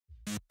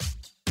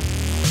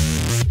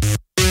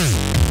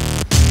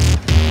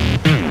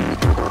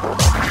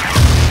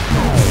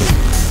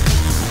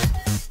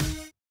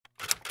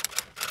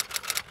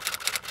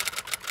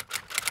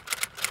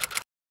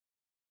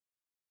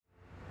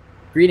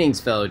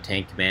Greetings fellow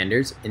tank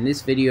commanders, in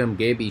this video I'm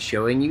going to be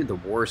showing you the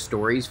War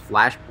Stories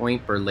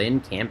Flashpoint Berlin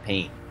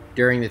campaign.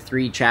 During the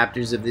 3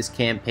 chapters of this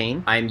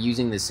campaign, I am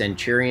using the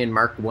Centurion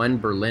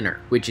Mk Berliner,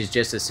 which is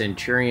just a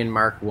Centurion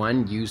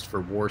Mk used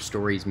for War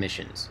Stories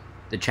missions.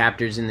 The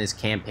chapters in this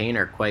campaign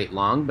are quite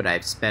long, but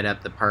I've sped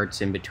up the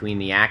parts in between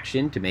the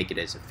action to make it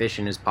as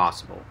efficient as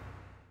possible.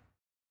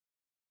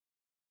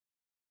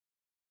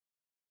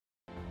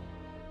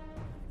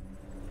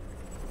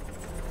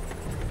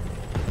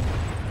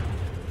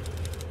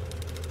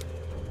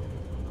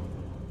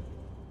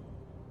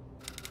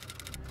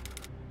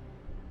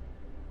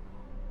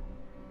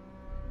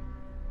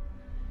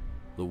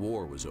 The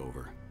war was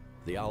over.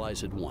 The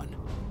Allies had won,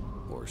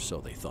 or so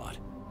they thought.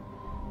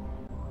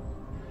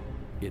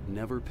 It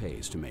never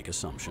pays to make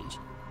assumptions,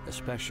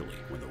 especially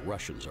when the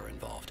Russians are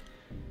involved.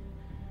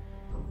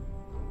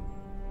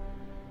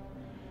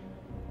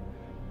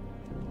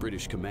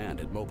 British command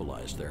had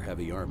mobilized their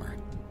heavy armor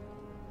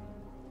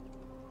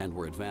and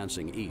were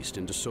advancing east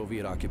into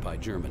Soviet-occupied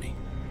Germany.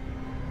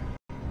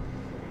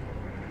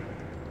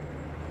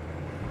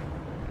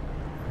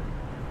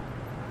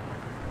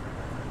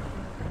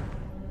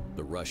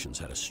 The Russians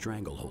had a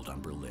stranglehold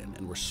on Berlin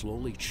and were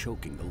slowly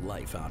choking the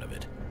life out of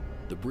it.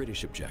 The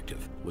British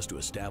objective was to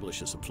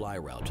establish a supply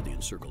route to the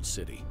encircled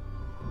city.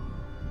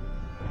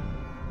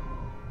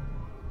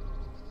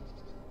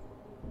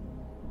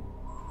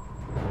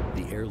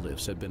 The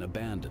airlifts had been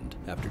abandoned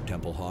after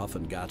Tempelhof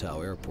and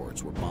Gatow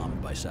airports were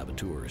bombed by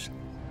saboteurs.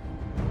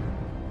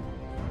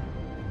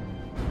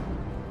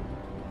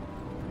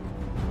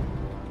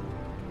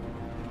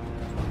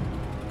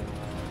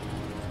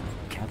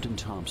 Captain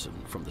Thompson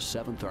from the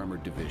 7th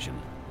Armored Division,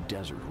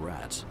 Desert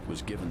Rats,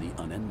 was given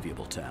the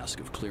unenviable task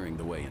of clearing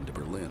the way into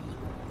Berlin.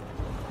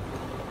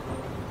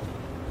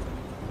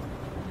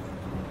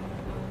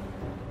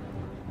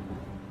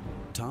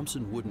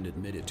 Thompson wouldn't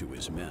admit it to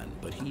his men,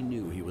 but he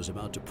knew he was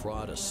about to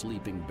prod a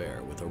sleeping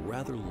bear with a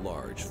rather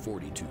large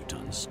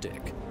 42-ton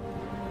stick.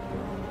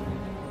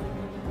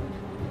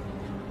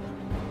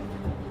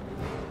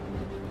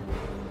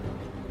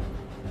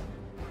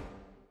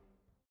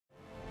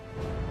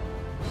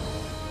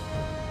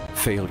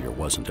 Failure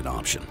wasn't an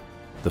option.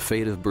 The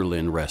fate of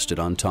Berlin rested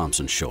on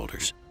Thompson's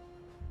shoulders.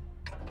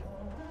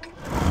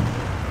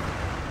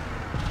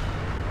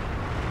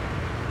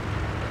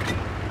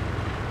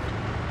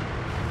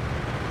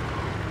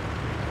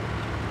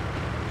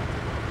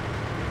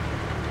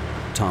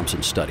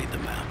 Thompson studied the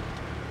map.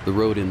 The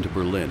road into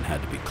Berlin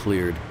had to be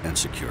cleared and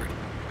secured.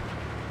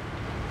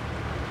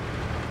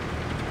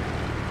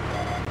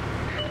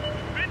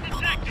 Been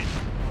detected.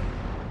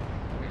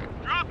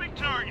 Dropping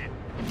target.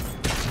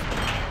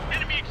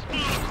 Enemy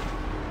exposed.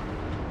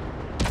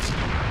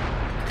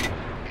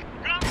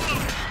 Gun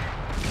loaded.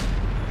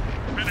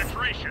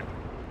 Penetration.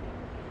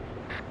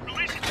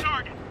 Releasing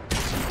target.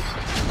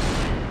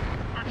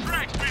 Our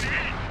track's been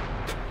hit.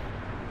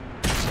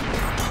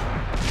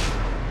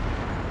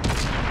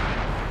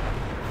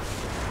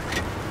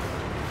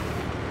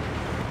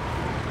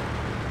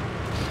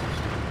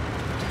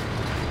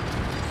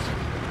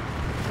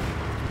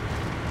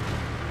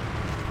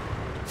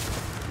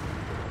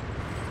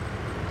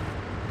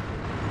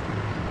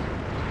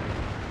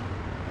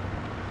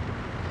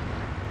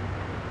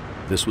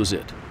 This was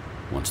it.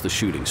 Once the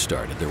shooting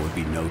started, there would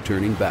be no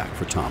turning back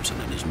for Thompson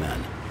and his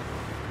men.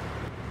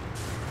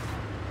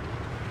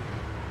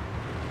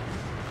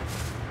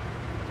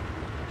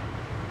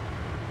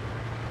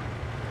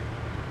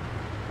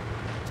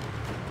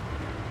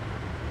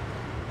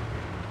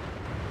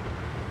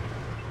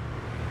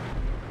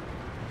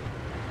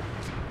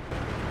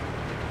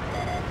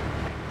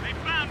 They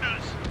found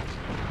us.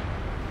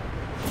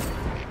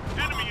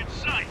 Enemy in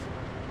sight.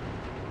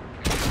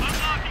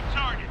 Unlocking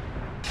target.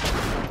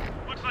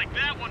 Looks like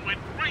that one went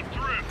right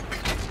through.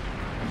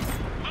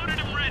 Loaded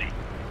and ready.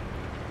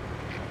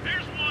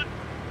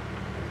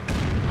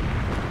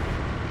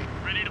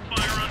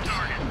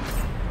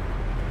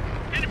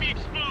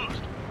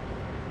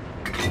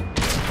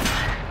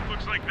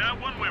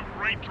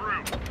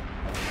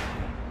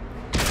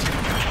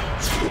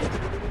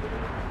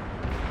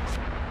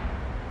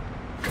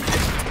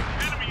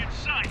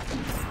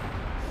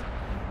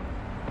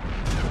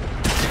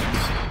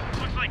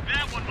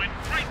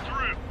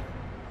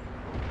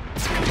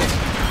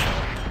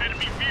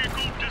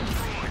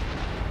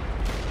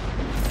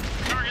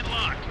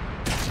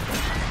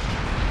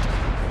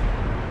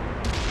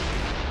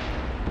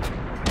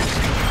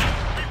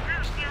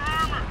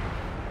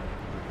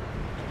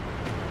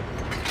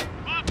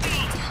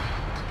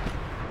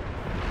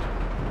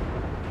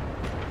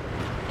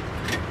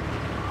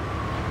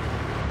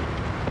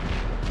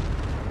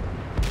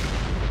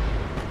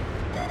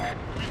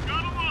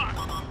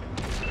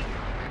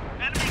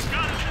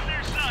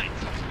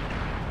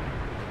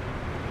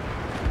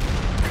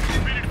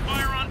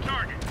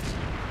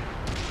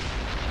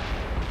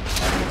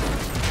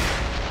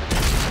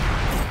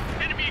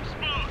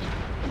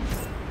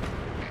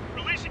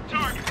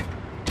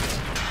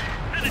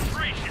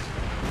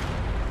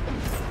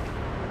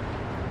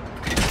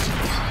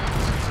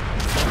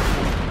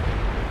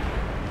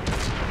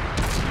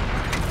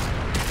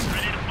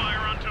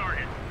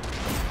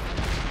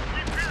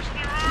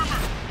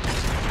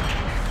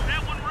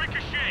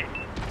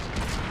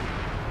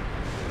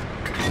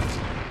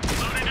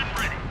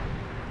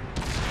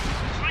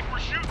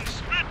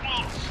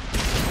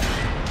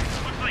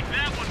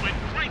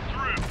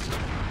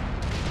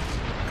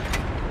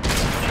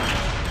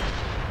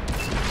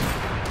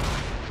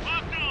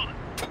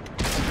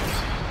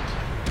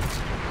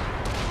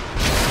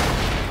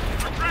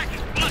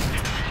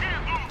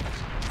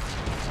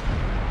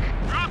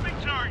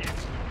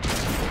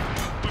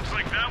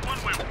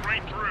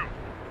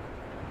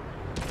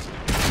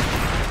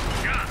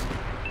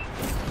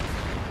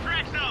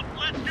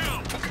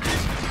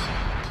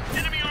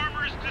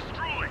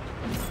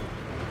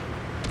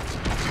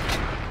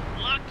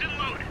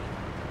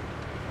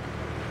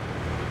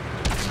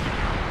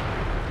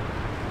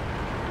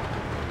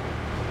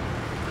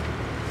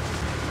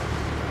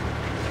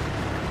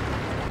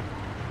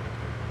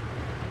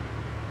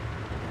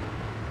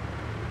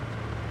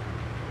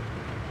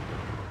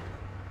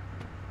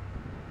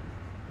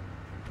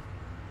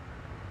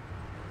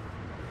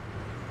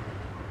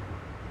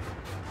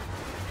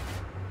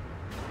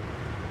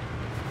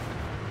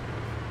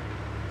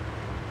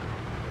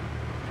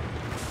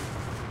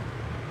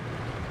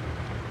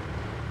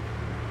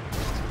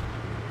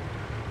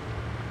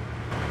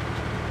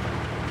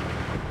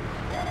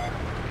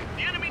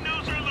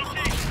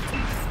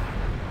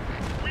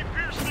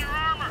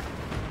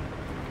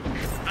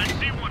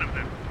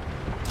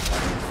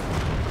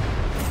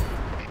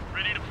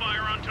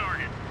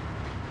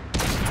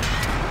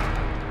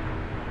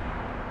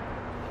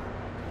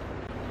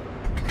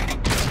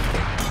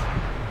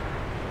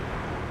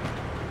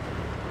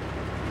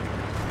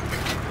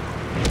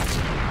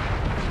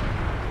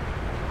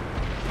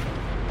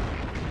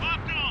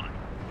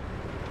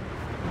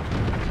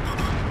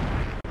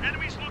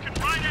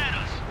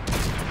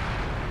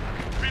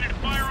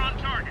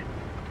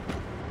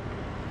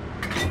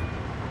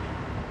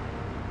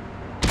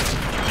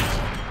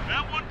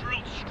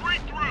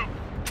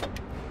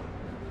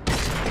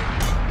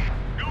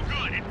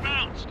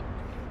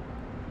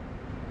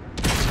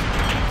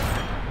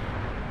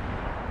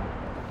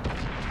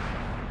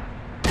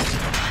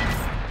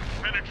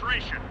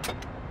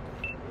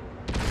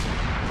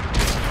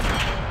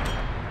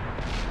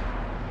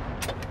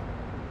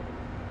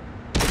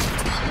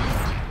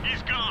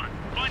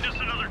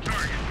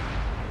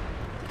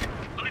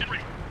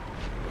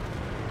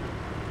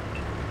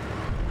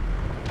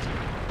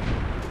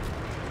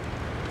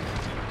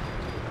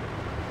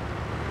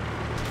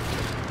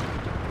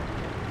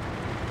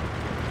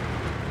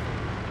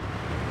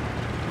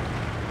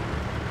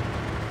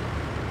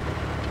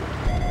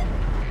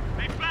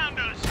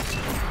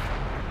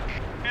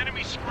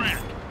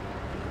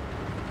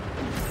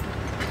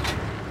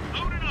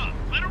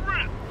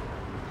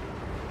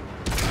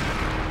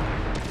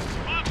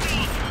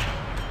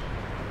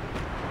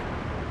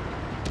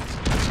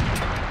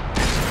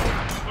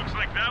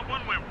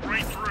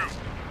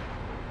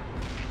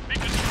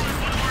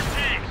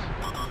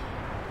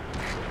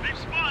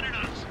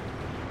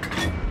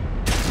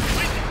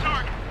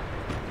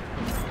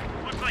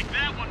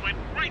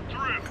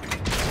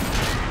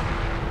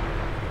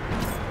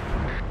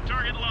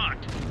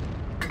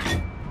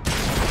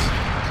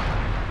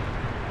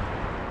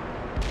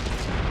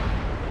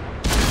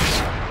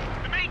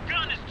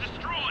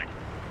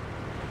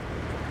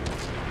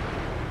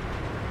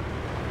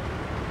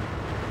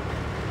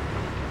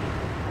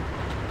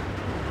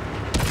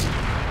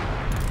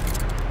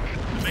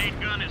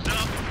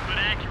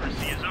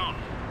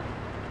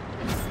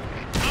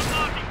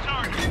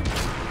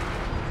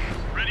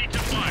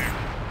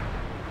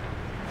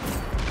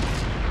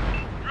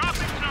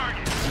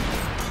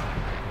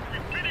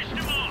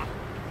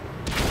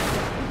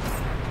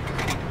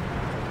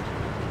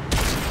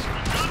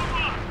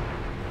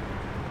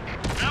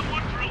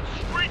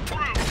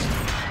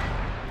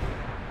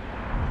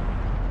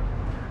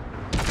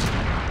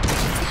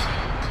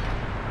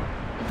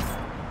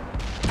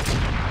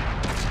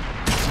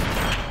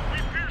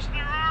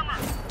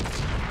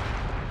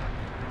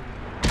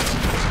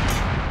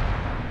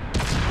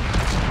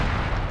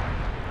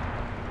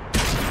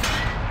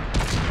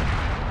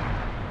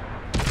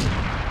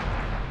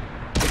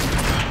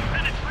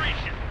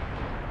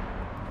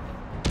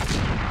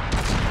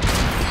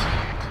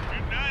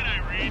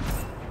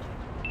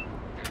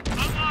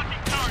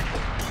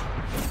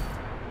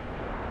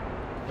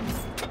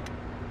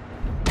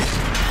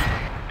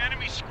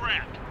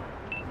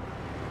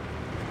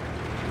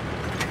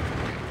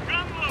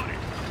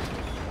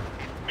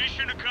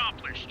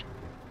 accomplished.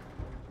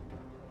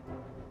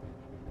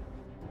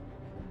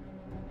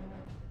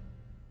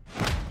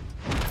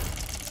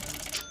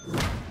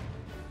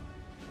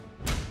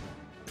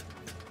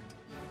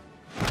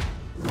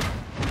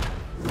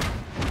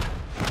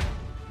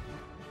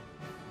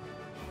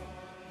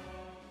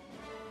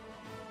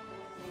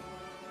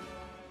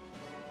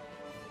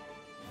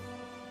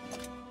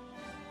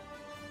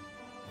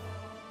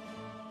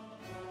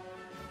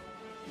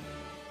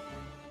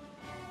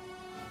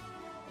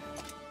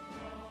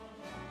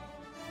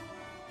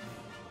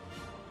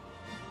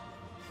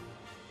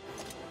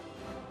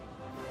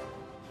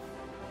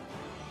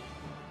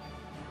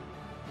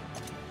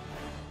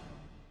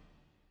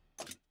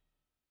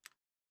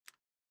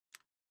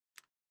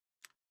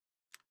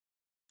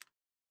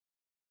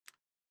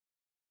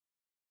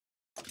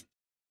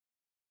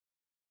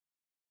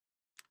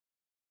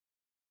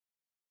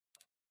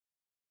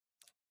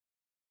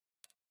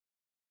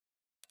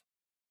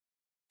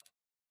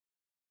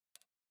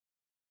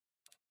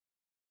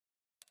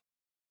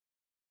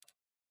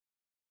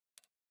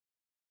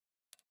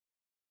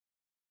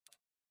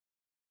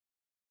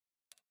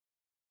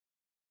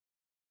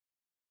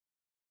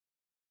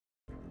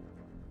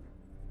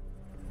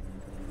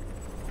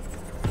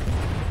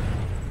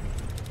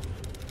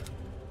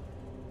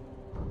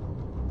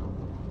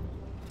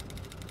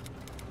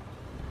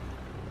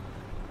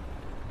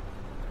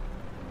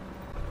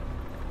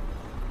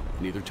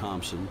 Neither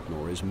Thompson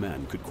nor his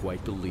men could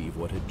quite believe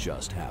what had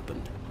just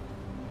happened.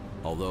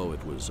 Although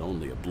it was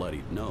only a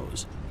bloodied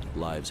nose,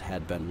 lives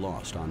had been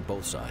lost on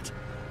both sides.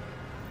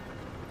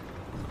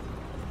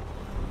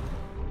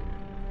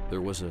 There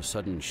was a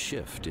sudden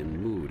shift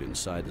in mood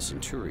inside the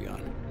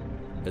Centurion,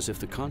 as if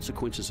the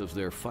consequences of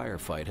their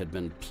firefight had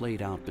been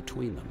played out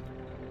between them.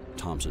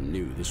 Thompson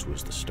knew this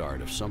was the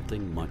start of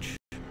something much,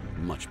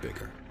 much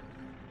bigger.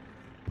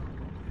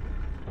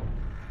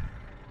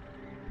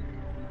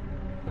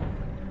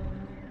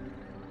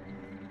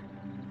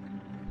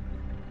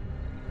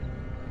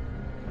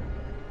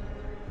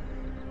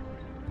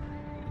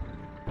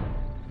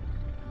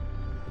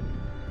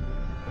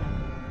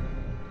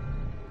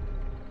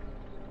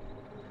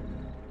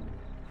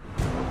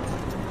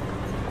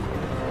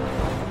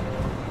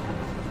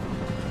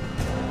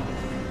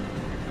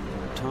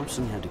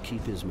 Thompson had to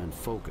keep his men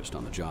focused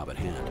on the job at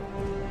hand.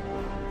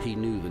 He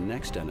knew the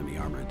next enemy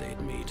armor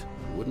they'd meet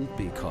wouldn't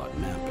be caught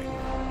napping.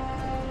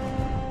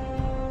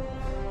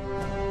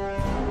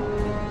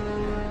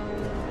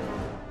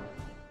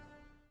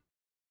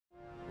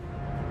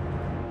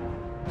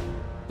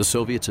 The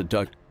Soviets had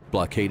ducked,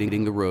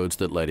 blockading the roads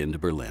that led into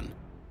Berlin.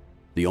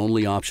 The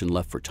only option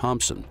left for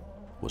Thompson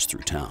was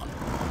through town.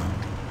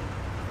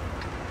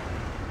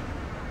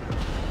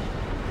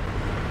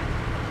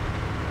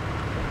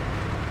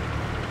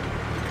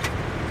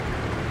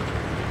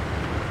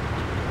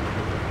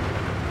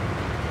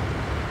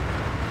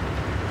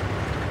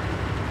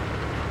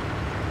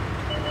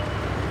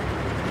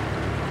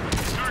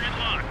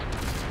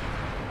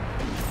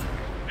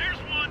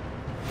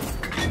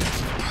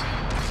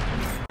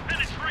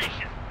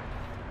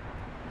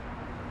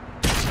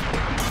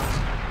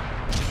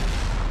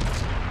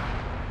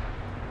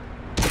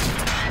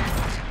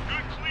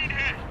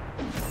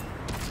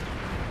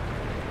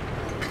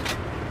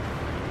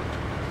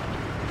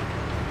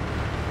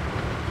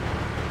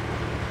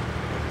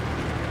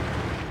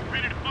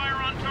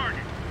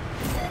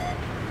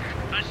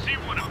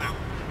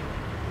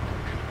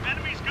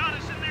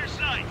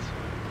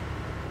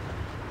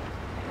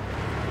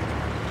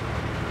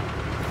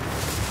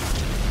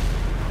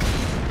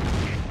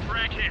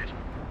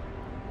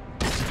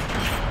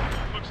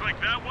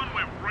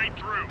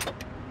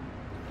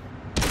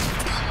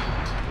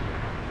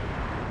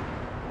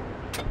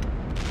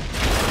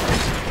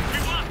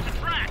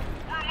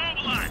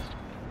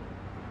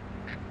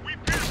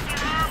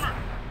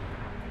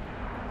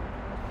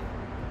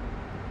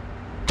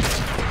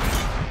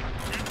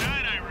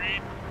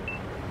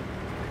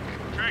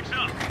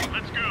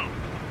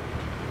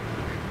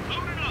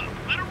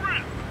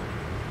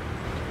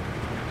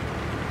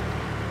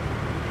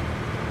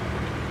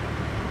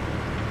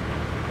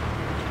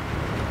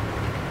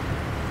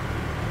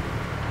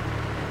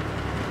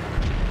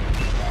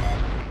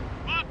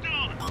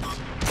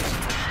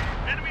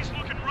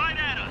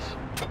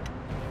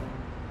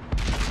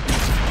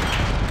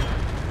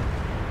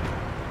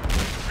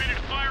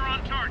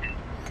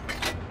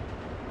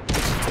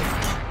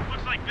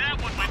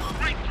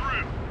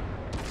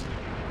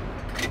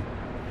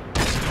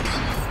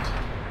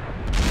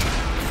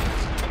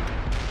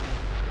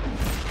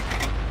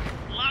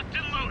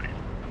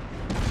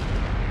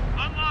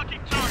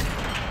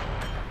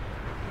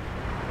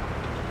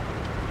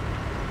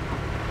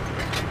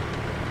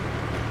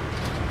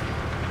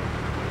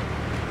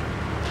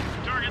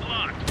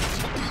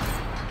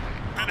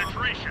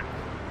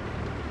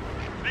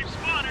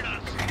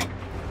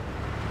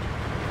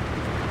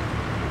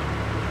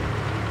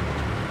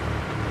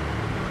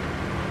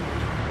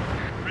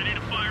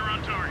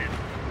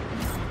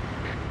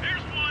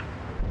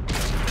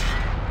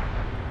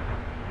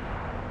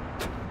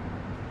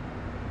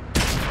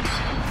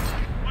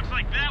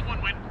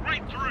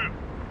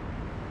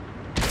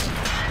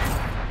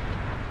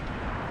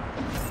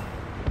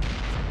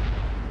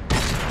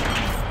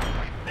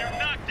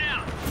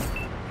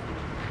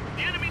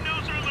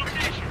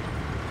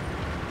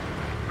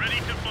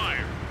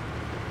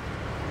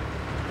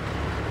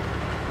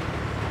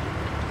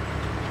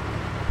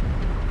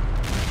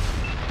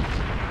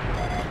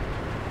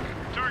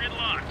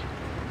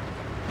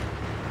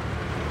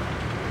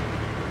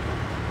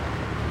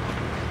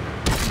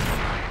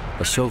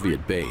 A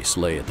Soviet base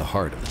lay at the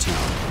heart of the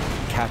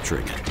town.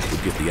 Capturing it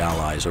would give the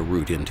Allies a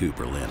route into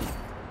Berlin.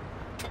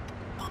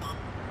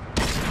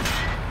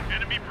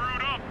 Enemy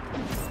brewed up.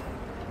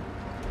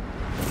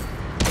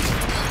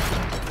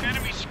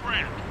 Enemy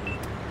scrapped.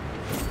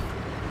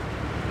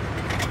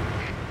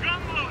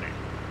 Gun loaded.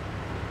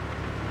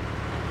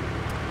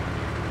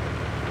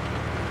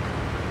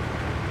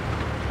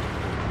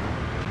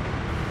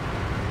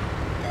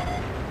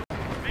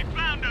 They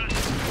found us.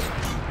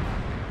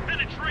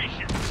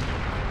 Penetration.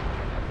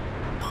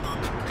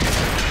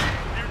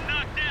 They're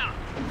knocked down.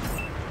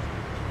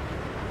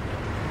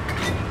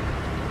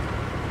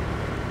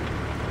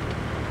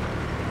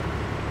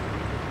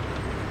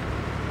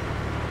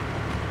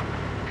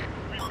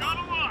 We've got a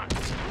lot.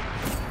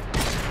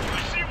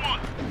 I see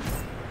one.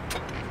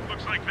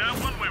 Looks like that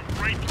one went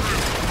right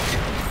through.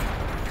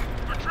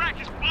 Our track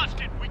is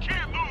busted. We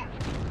can't move.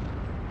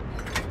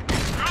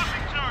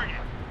 Dropping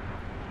target.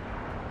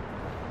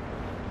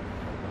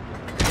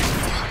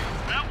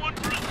 That one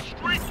drilled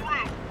straight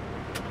through.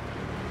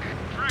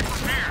 Track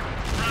repaired.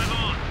 Drive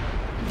on.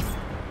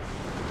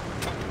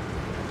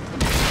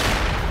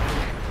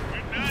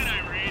 Good night,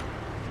 Irene.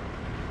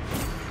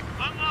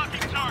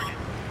 Unlocking target.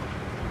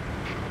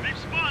 They've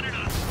spotted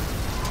us.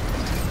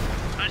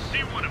 I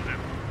see one of them.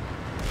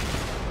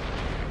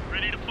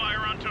 Ready to fire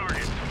on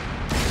target.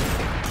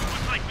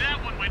 Looks like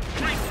that one went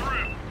right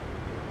through.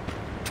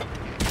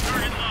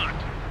 Target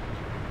locked.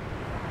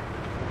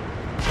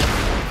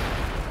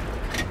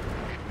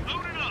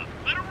 Load it up.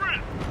 Let it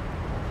rip.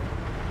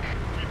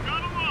 We've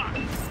got a lock.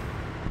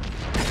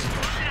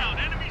 Look out.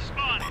 Enemy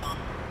spotted.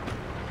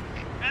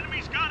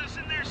 Enemy's got us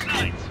in their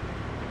sights.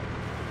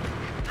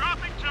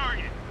 Dropping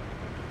target.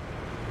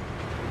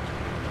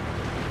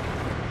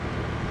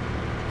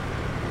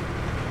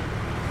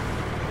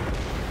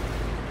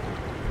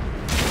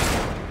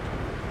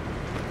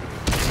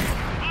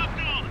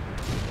 Locked on.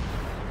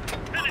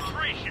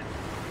 Penetration.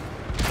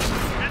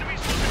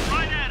 Enemy's looking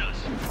right at us.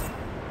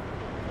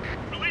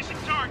 Releasing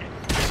target.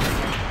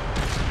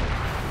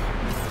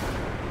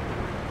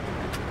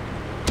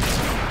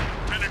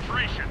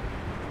 Penetration.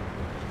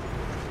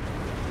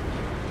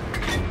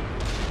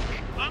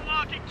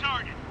 Unlocking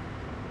target.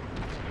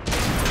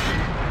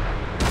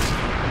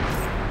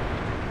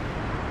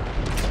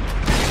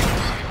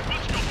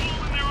 Punched a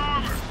hole in their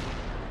armor.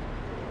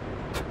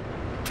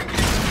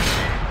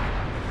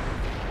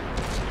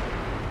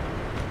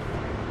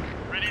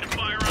 Ready to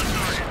fire on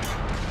target.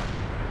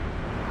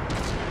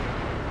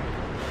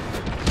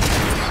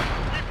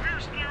 We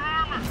pierced their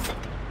armor.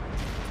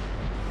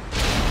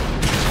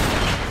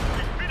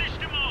 We finished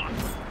him off.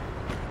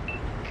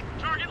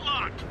 Target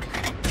locked.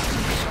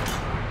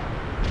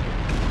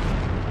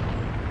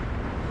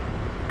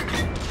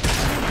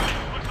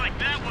 Looks like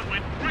that one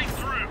went right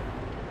through.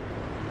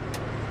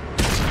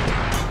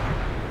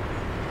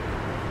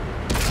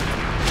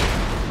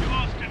 We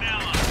lost an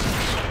ally.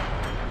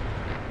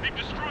 They've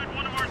destroyed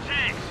one of our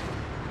tanks.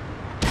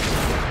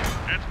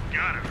 That's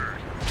gotta hurt.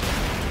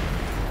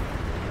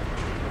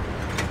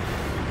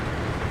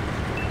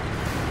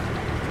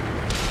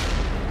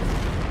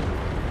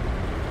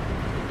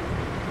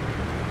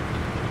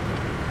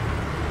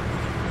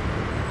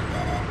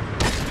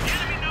 The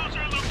enemy knows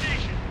our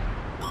location.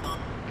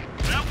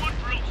 That one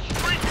drilled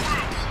straight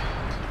through.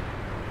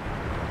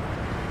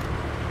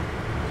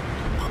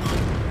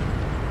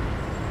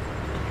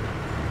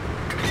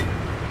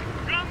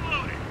 Gun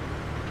loaded.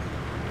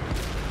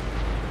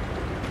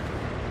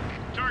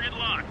 Target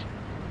locked.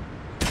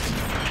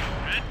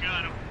 That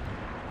got him.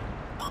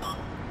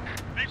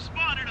 They've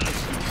spotted us.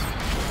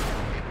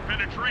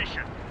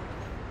 Penetration.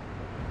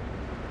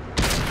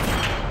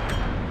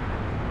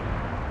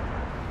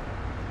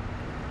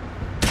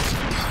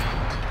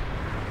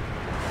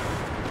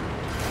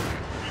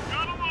 We've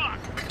got a lock.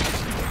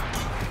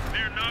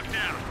 They're knocked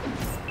out.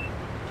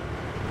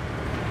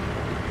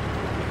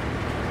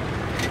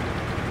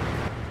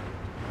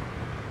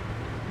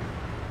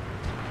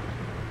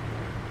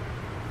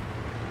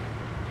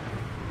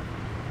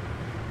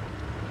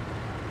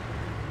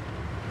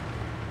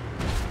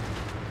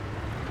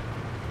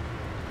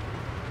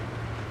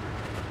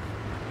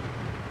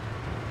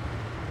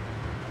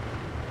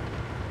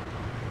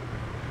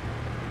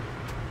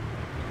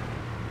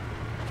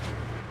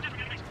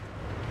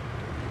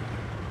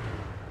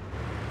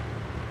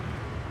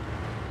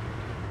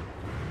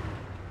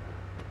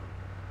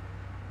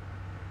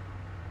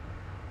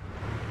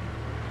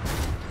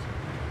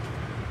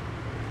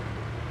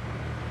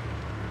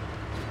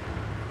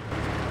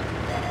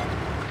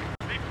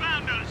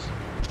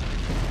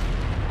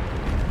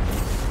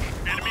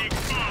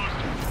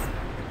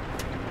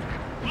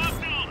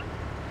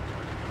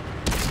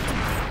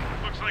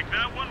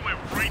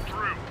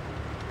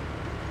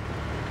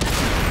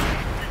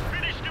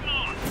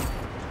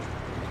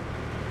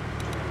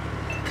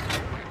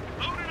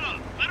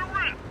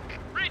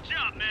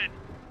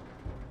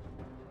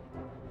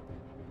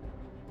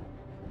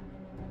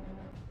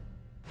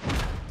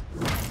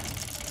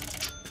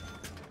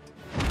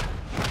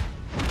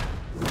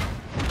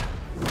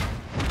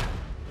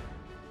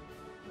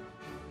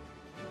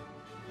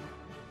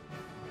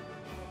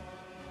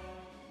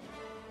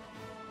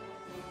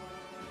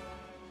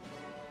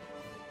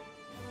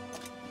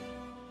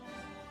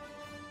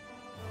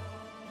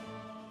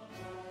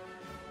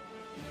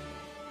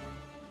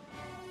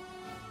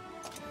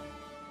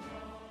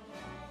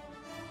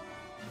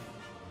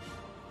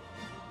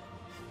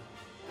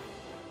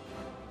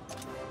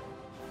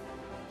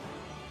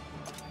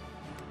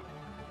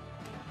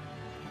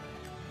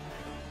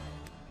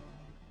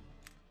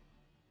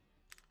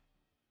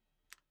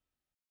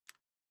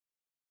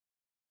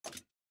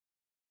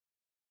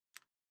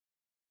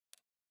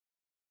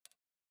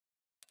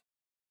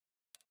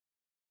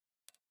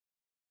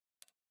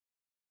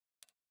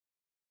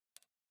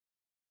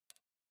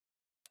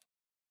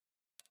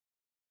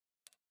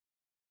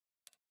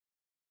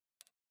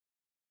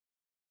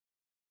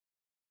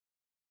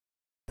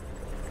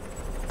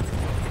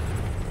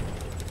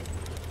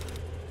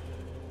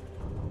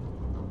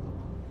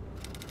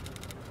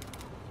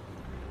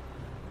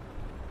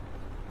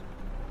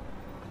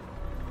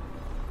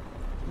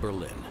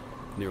 Berlin.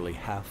 Nearly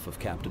half of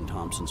Captain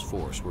Thompson's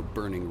force were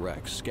burning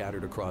wrecks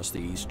scattered across the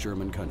East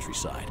German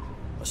countryside,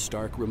 a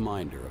stark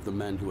reminder of the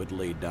men who had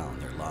laid down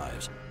their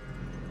lives.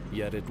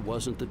 Yet it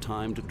wasn't the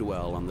time to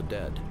dwell on the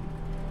dead.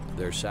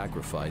 Their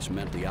sacrifice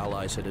meant the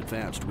Allies had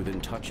advanced within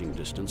touching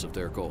distance of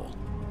their goal.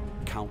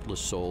 Countless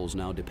souls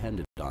now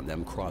depended on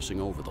them crossing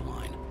over the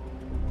line.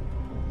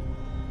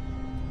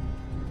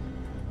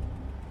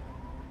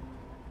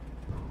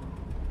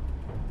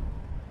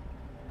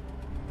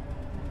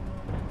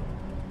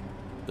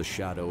 The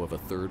shadow of a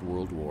Third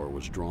World War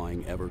was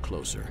drawing ever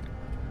closer.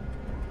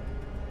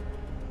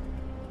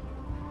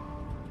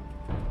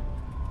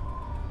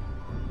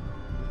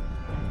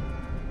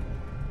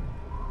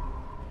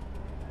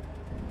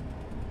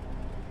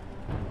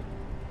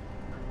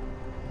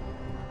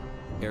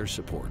 Air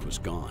support was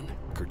gone,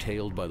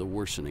 curtailed by the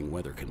worsening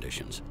weather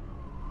conditions.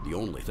 The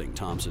only thing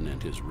Thompson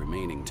and his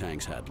remaining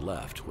tanks had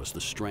left was the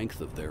strength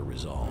of their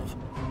resolve.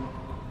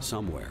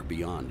 Somewhere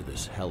beyond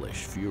this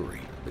hellish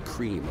fury, the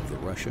cream of the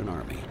Russian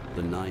army,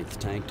 the 9th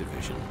Tank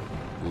Division,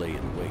 lay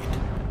in wait.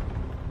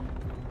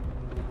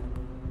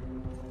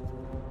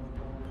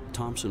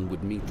 Thompson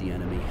would meet the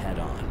enemy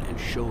head-on and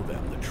show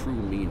them the true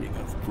meaning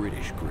of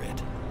British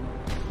grit.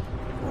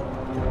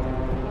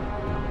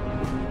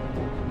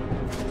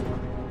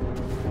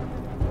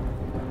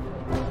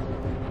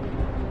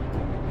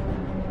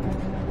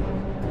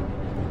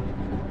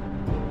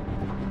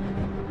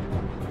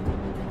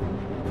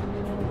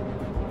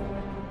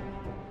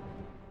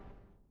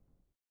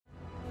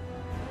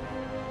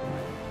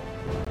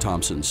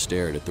 Thompson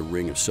stared at the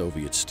ring of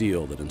Soviet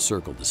steel that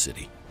encircled the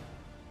city.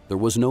 There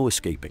was no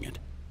escaping it.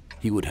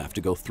 He would have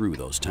to go through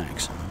those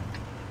tanks.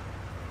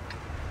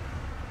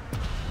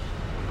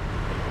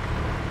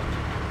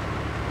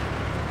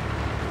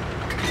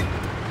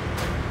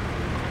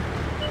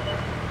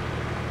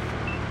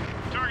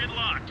 Target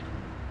locked.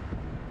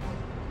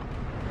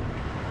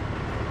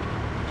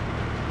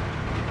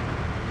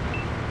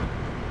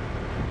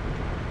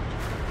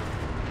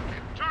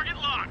 Target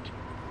locked.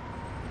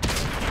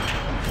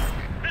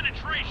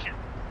 Penetration.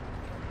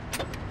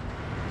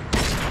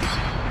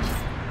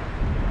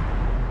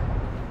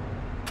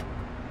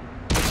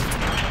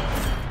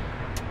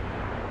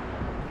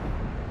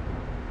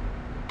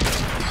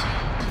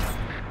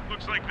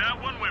 Looks like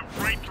that one went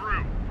right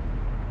through.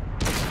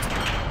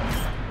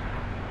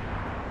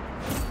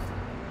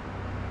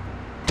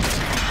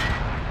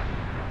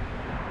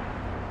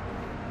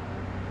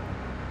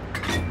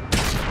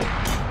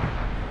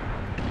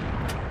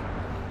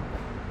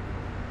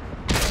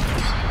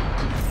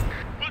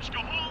 Punched a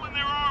hole in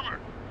their armor.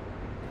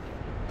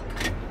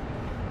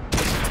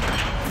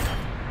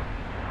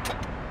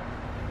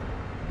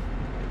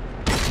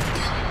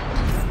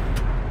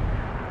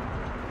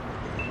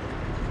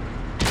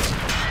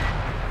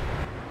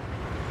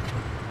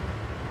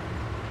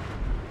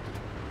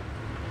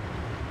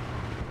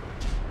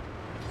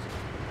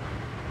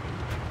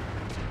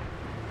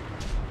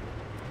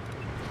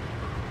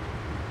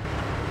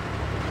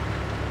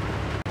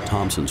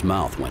 Thompson's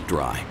mouth went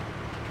dry.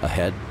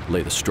 Ahead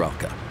lay the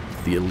Strelka,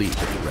 the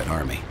elite of the Red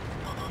Army,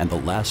 and the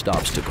last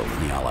obstacle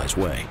in the Allies'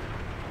 way.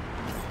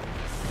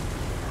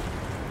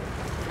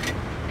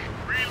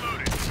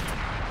 Reloaded.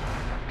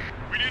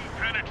 We didn't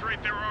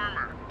penetrate their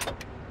armor.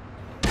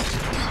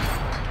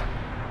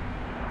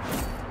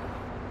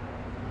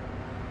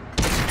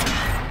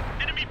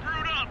 Enemy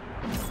brewed up.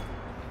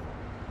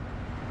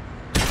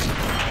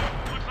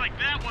 Looks like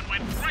that one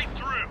went right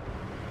through.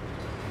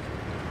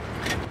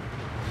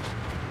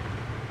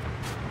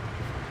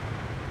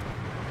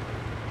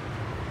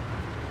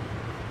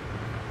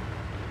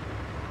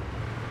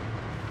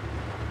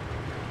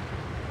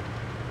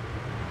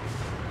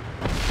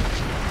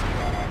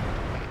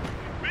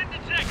 Been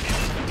detected.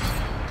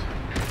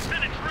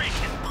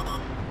 Penetration.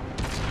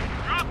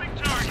 Dropping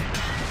target.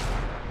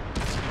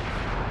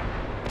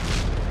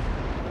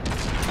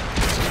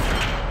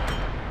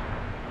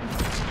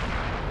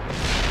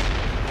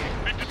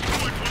 They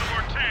destroyed one of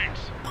our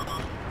tanks.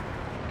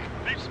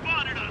 They've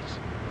spotted us.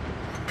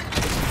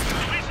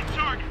 Releasing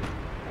target.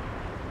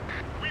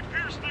 We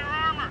pierced their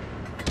armor.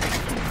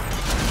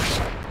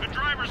 The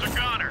driver's a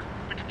goner.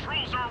 The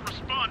controls aren't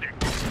responding.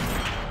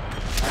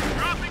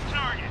 Dropping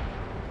target.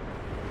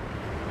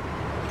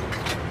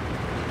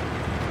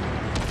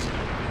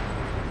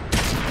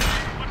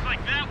 Looks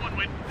like that one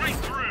went right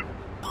through.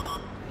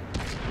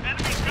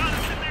 Enemy's got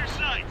us in their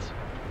sights.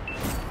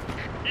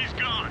 He's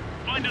gone.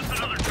 Find us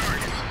another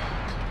target.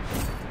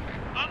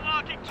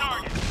 Unlocking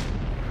target.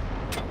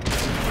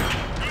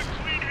 Good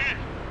clean hit.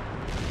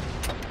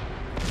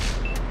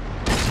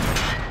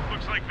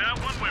 Looks like that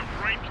one went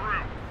right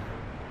through.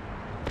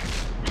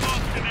 We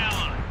lost an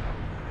ally.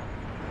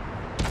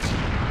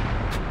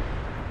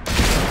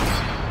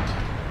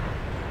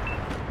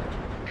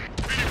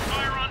 We didn't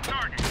fire on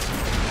target.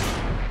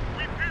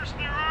 We pierced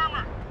their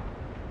armor.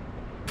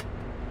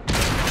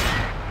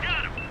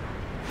 Got him.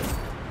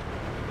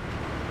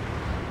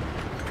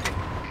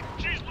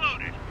 She's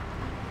loaded.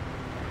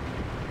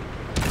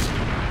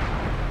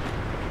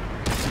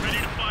 Ready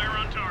to fire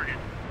on target.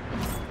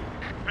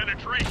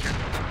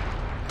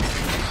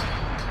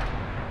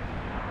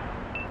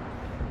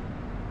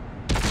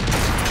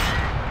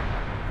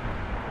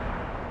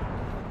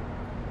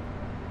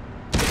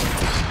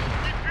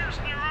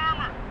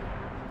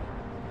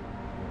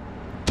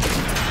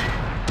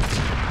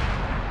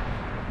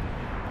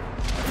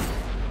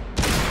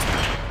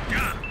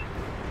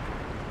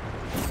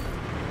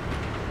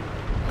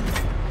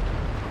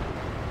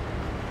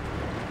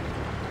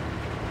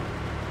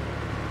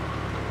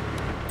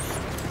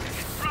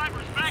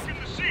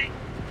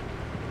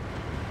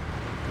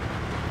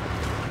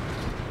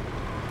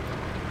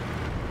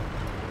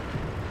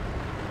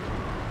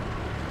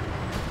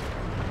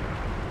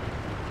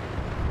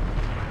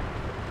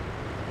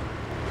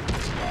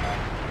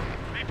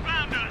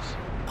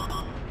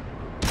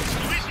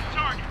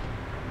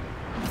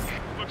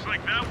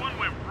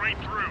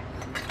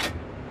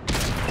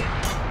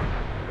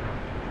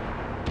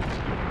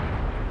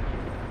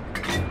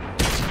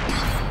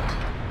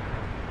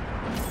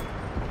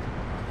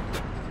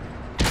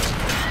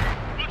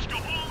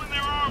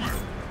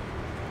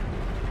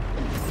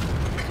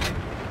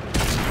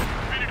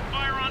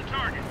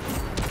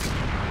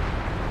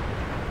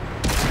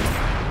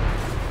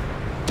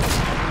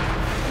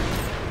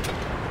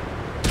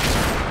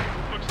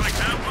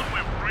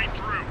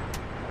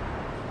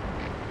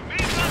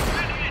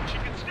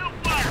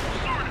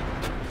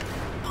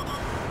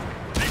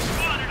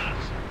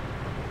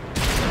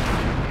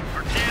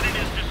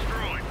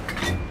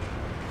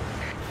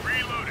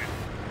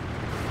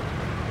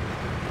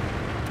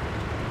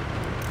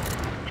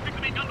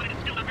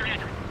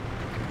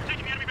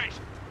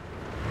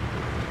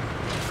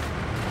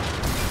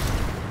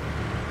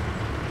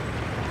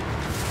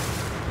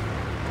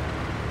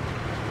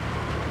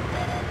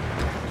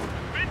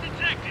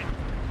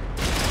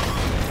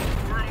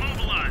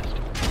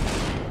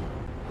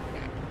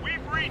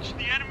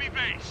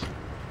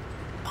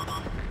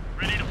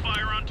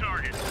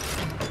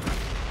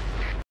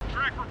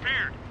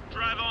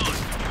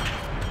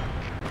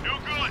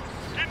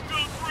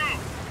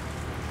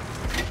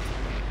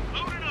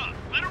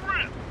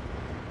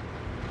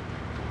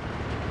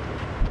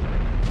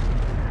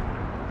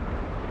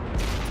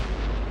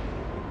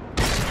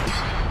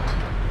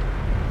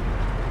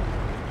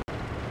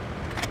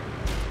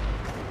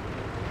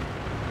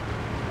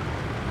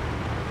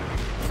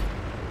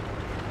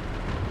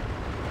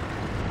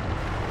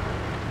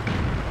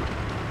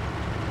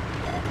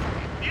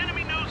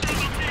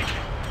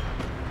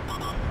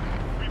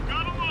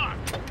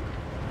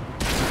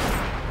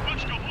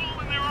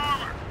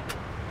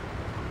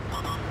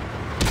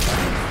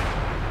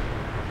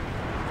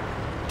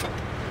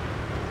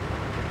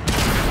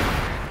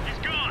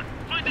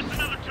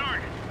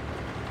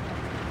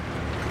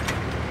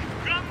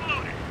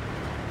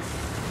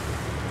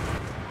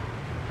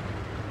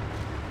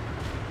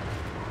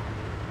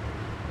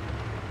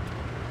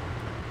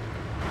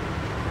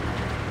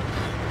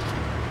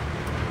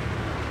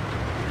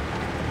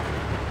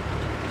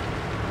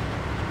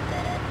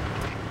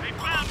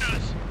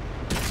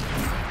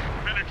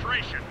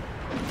 Penetration.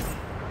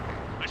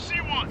 I see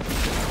one.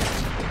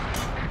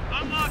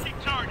 Unlocking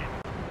target.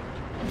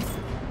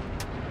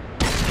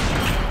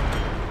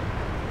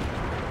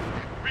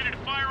 Ready to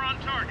fire on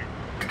target.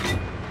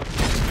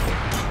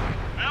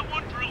 That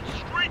one drilled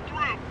straight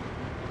through.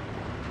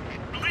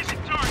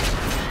 Releasing target.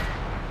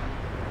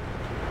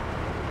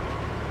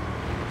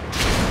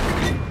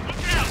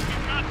 Look out,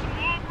 we've got some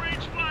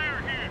long-range fire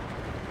here.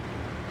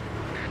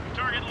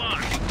 Target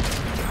locked.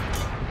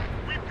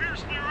 We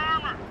pierced their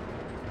armor.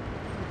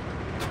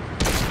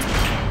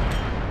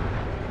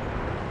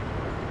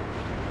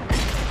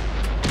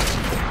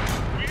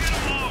 We hit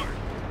them hard.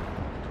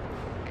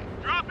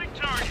 Dropping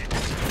target.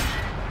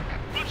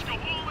 Punched a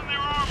hole in their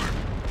armor.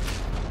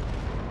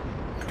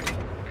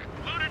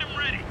 Loaded and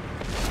ready.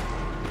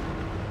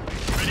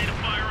 Ready to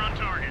fire on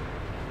target.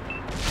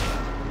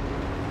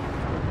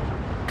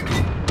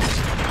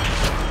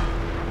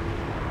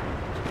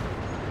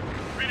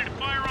 Ready to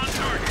fire on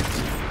target.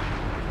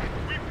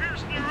 We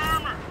pierced their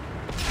armor.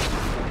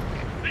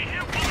 They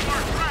hit one of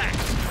our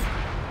tracks.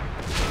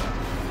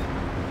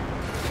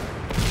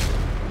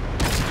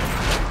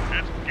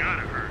 That's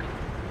gotta hurt.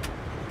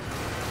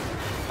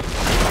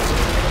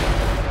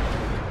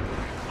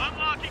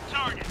 Unlocking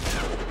target.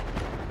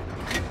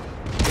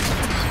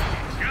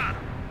 Got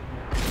him.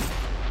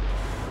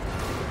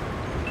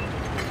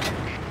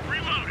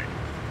 Reloading.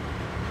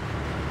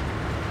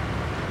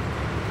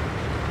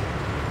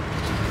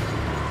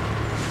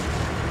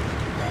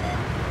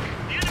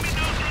 The enemy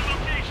knows our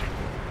location.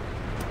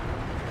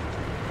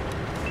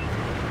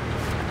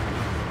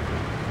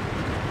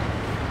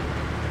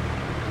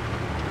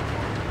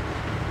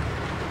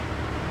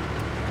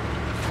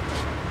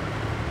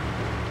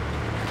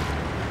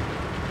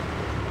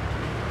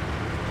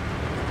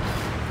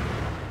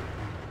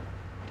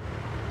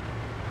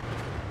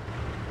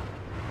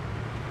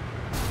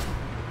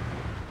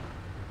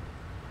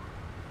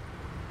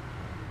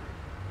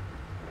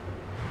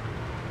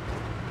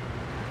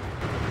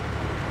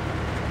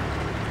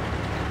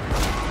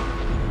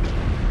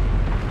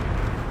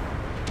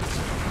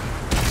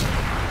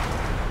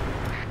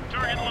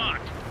 Target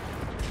locked.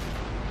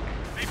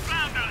 They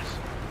found us.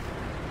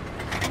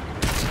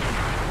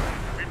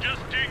 We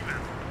just dinged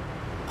them.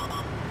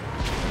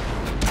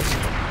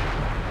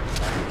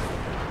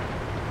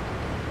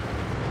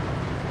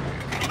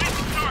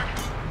 Releasing target.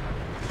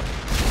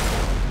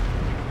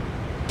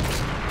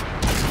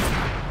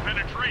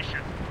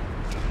 Penetration.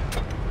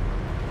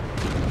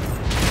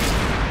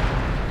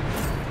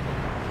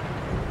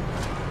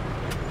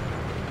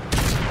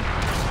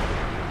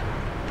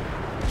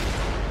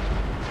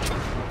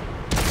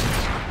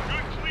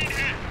 Good clean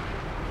hit.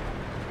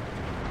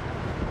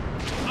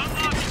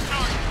 Unlocking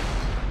target.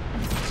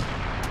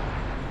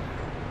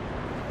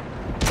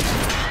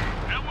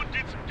 That one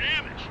did some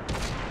damage.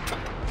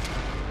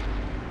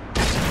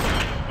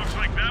 Looks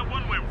like that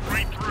one went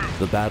right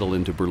through. The battle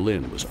into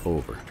Berlin was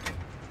over.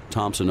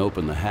 Thompson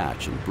opened the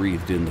hatch and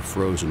breathed in the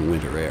frozen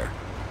winter air.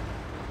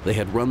 They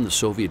had run the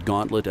Soviet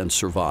gauntlet and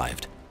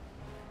survived.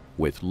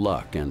 With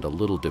luck and a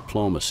little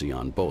diplomacy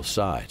on both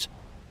sides,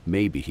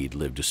 maybe he'd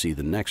live to see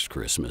the next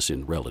Christmas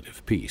in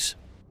relative peace.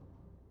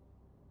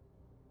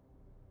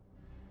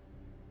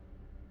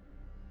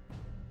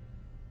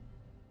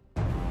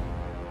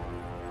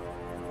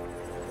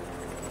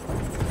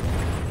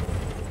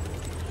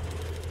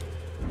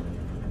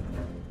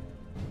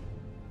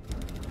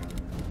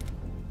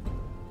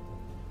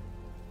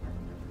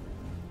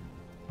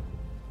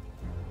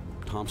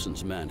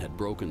 Thompson's men had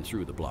broken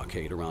through the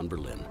blockade around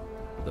Berlin.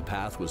 The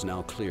path was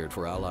now cleared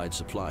for Allied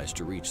supplies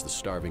to reach the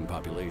starving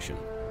population.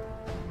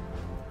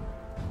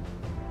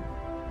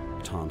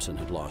 Thompson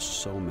had lost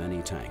so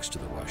many tanks to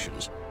the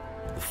Russians.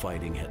 The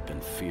fighting had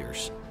been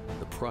fierce.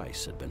 The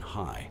price had been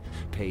high,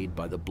 paid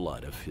by the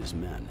blood of his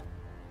men.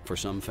 For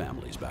some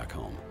families back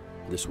home,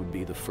 this would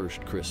be the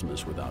first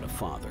Christmas without a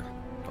father,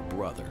 a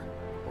brother,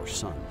 or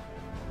son.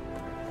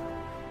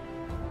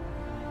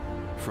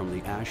 From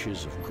the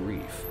ashes of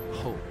grief,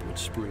 hope would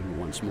spring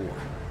once more.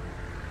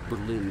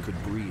 Berlin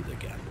could breathe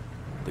again.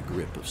 The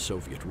grip of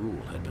Soviet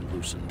rule had been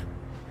loosened.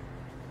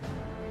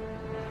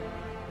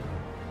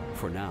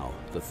 For now,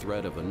 the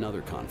threat of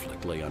another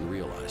conflict lay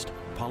unrealized.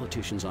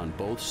 Politicians on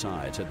both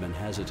sides had been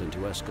hesitant to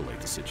escalate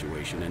the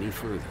situation any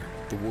further.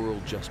 The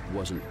world just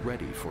wasn't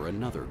ready for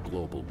another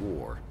global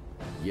war.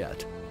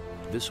 Yet,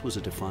 this was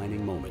a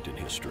defining moment in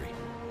history.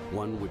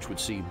 One which would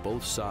see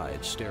both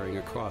sides staring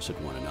across at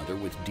one another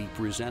with deep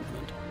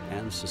resentment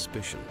and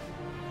suspicion.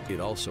 It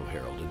also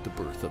heralded the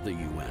birth of the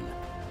UN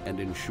and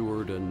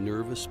ensured a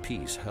nervous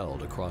peace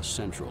held across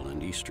Central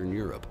and Eastern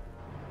Europe.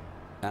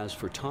 As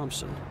for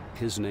Thompson,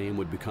 his name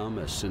would become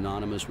as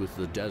synonymous with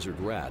the desert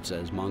rats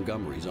as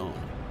Montgomery's own.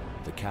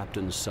 The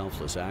captain's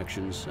selfless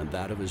actions and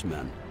that of his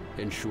men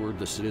ensured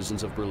the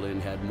citizens of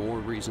Berlin had more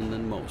reason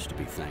than most to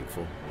be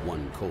thankful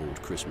one cold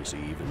Christmas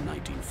Eve in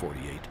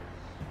 1948.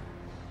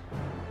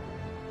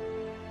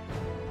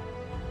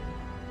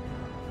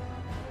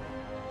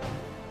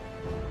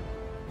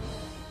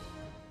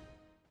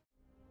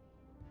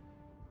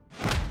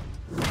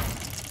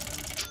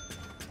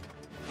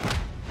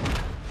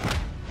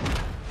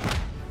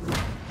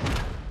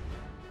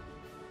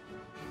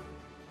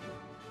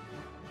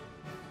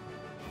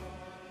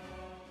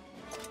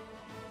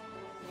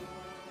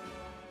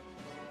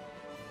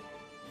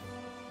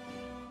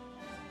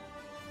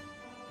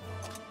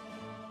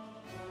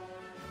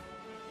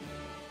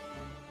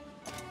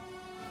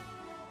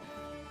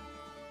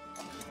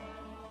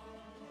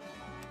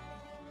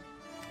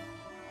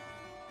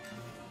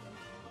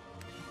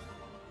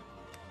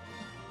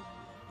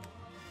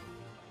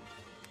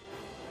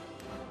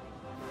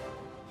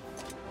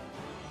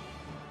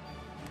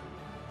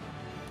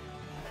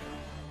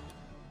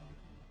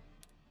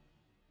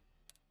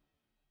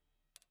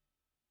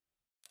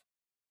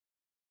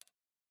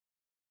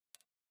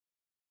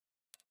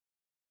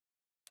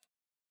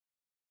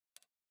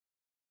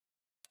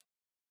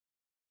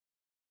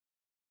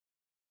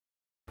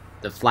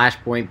 The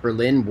Flashpoint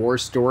Berlin war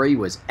story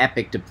was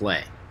epic to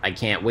play. I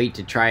can't wait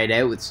to try it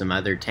out with some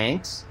other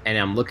tanks, and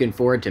I'm looking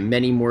forward to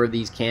many more of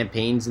these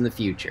campaigns in the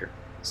future.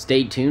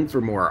 Stay tuned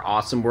for more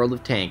awesome World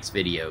of Tanks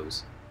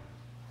videos.